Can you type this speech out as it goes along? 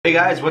Hey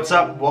guys, what's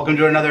up? Welcome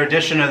to another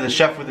edition of the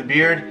Chef with a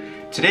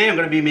Beard. Today I'm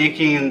going to be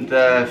making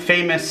the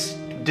famous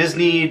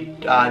Disney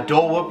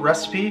Dole Whip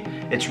recipe.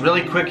 It's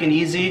really quick and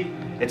easy.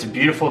 It's a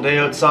beautiful day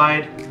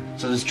outside,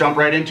 so just jump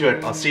right into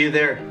it. I'll see you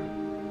there.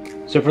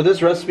 So for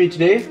this recipe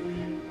today,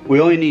 we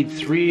only need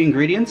 3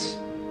 ingredients.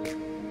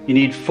 You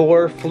need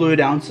 4 fluid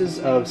ounces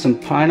of some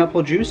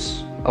pineapple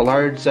juice, a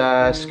large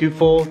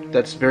scoopful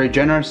that's very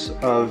generous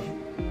of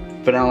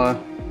vanilla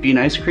bean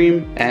ice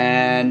cream,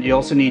 and you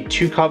also need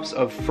 2 cups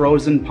of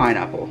frozen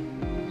pineapple.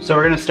 So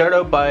we're going to start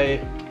out by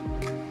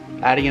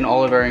adding in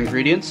all of our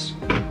ingredients.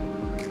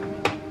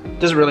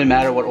 Doesn't really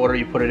matter what order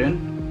you put it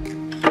in.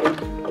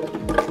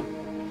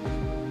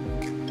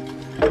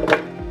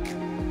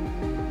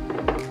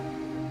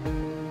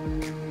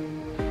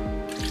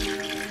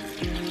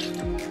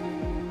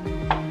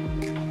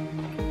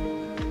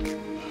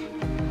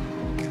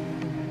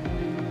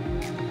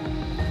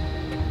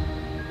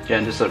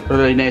 Again, just a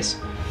really nice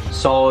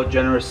solid,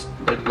 generous,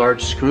 like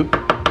large scoop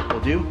will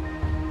do.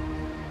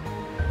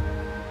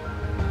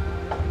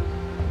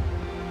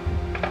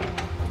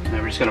 And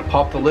we're just gonna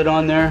pop the lid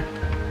on there,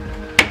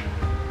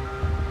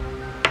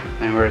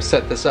 and we're gonna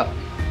set this up.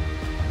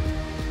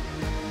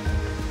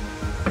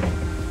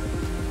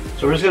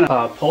 So we're just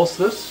gonna pulse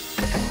this.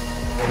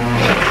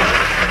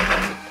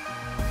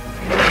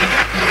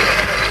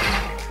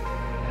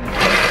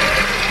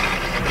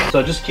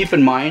 So just keep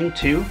in mind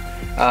too,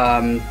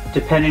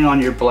 depending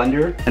on your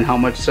blender and how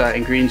much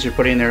ingredients you're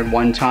putting in there at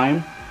one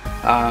time,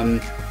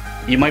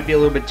 you might be a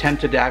little bit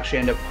tempted to actually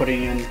end up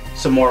putting in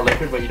some more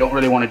liquid, but you don't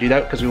really want to do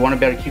that because we want to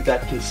be able to keep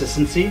that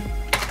consistency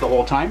the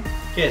whole time.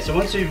 Okay, so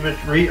once you've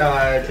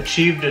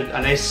achieved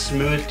a nice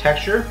smooth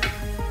texture,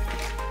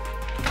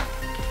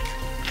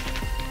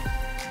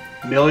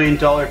 $1 million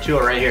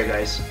tool right here,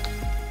 guys.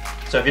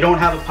 So if you don't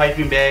have a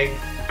piping bag,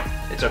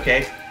 it's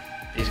okay.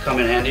 These come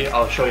in handy.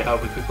 I'll show you how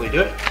we quickly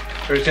do it.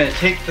 We're just going to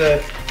take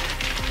the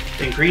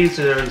ingredients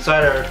that are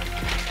inside our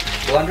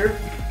blender.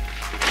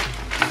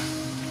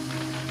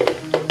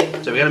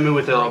 So we got to move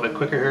with it a little bit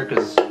quicker here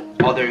because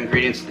all their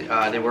ingredients,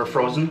 they were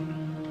frozen.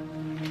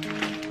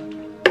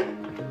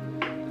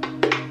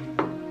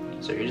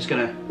 So you're just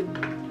going to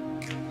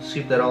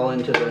scoop that all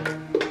into the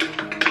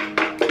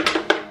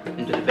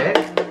bag.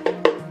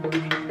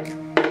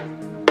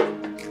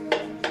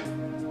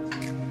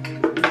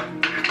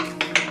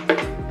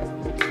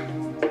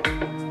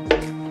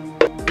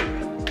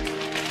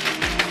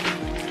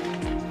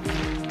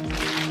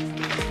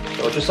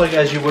 So just like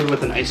as you would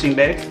with an icing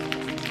bag,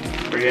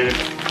 we're going to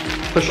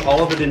push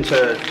all of it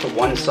into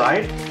one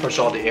side, push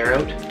all the air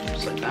out,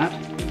 just like that.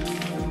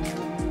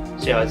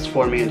 See how it's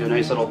forming into a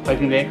nice little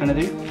piping bag kind of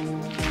thing?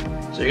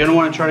 So you're going to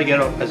want to try to get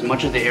out as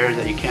much of the air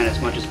that you can, as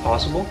much as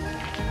possible.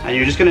 And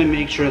you're just going to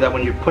make sure that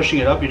when you're pushing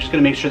it up, you're just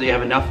going to make sure that you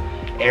have enough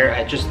air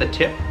at just the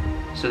tip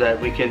so that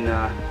we can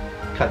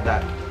cut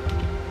that.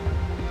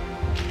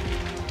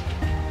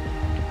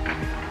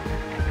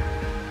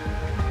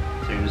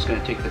 So you're just going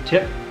to take the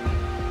tip.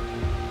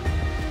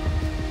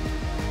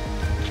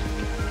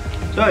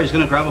 So I'm just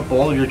going to grab a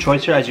bowl of your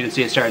choice here. As you can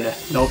see, it's starting to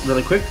melt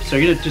really quick. So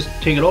you're going to just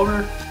take it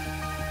over.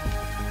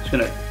 Just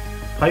going to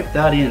pipe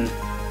that in.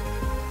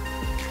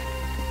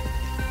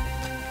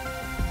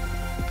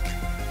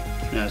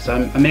 Yeah, so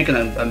I'm making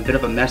a bit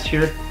of a mess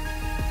here.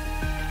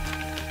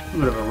 A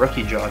bit of a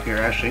rookie job here,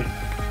 actually.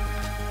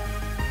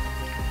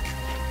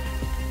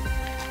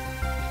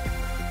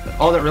 But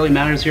all that really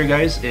matters here,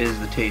 guys, is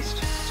the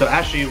taste. So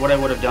actually, what I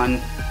would have done,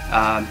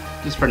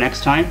 just for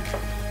next time,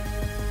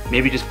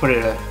 maybe just put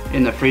it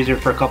in the freezer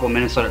for a couple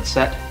minutes, let it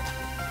set.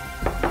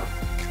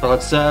 But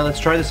let's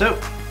try this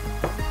out.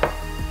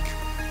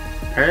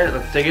 All right,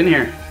 let's dig in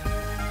here.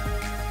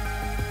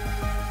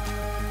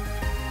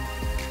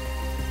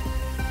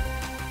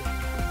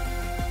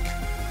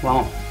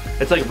 Wow,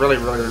 it's like really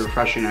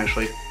refreshing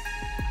actually.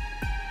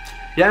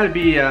 Yeah, it'd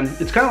be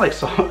it's kind of like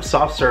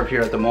soft serve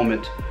here at the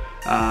moment.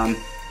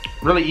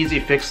 Really easy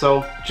fix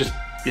though. Just,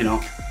 you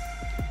know,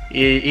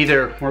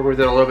 either work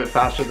with it a little bit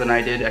faster than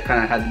I did. I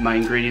kind of had my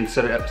ingredients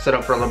set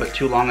up for a little bit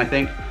too long, I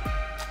think.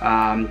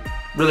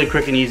 Really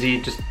quick and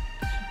easy. Just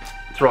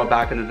throw it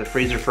back into the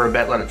freezer for a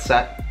bit, let it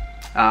set.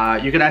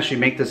 You can actually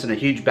make this in a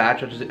huge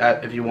batch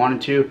if you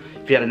wanted to.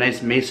 If you had a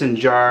nice mason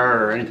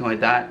jar or anything like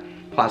that,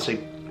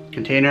 plastic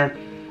container,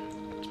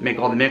 just make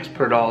all the mix,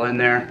 put it all in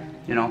there.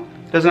 You know,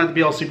 it doesn't have to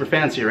be all super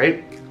fancy,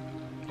 right?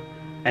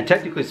 And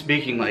technically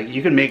speaking, like,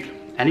 you can make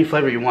any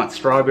flavor you want: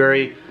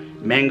 strawberry,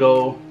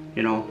 mango,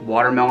 you know,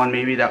 watermelon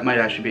maybe. That might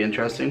actually be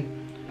interesting.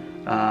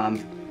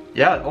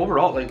 Yeah,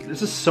 overall, like,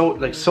 this is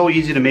so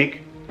easy to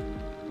make.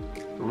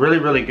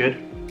 Really good.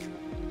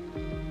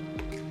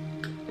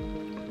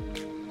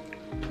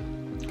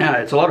 Yeah,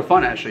 it's a lot of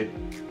fun actually.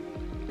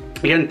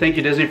 Again, thank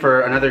you Disney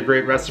for another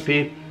great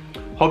recipe.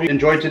 Hope you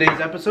enjoyed today's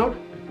episode.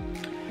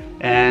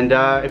 And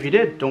if you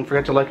did, don't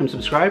forget to like and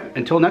subscribe.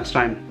 Until next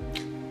time,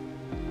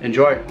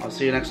 enjoy. I'll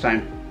see you next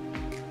time.